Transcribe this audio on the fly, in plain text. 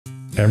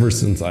Ever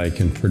since I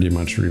can pretty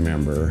much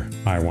remember,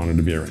 I wanted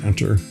to be a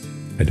rancher.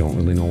 I don't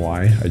really know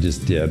why, I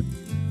just did.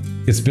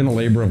 It's been a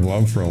labor of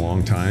love for a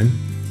long time.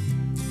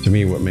 To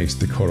me, what makes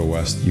Dakota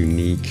West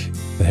unique,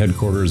 the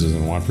headquarters is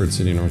in Watford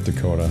City, North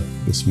Dakota,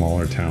 the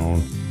smaller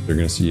town. They're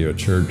going to see you at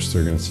church,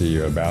 they're going to see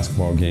you at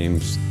basketball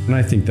games, and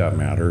I think that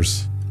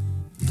matters.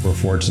 We're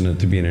fortunate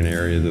to be in an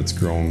area that's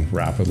grown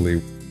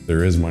rapidly.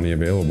 There is money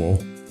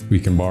available. We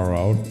can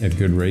borrow out at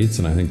good rates,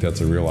 and I think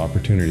that's a real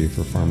opportunity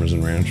for farmers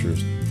and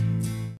ranchers.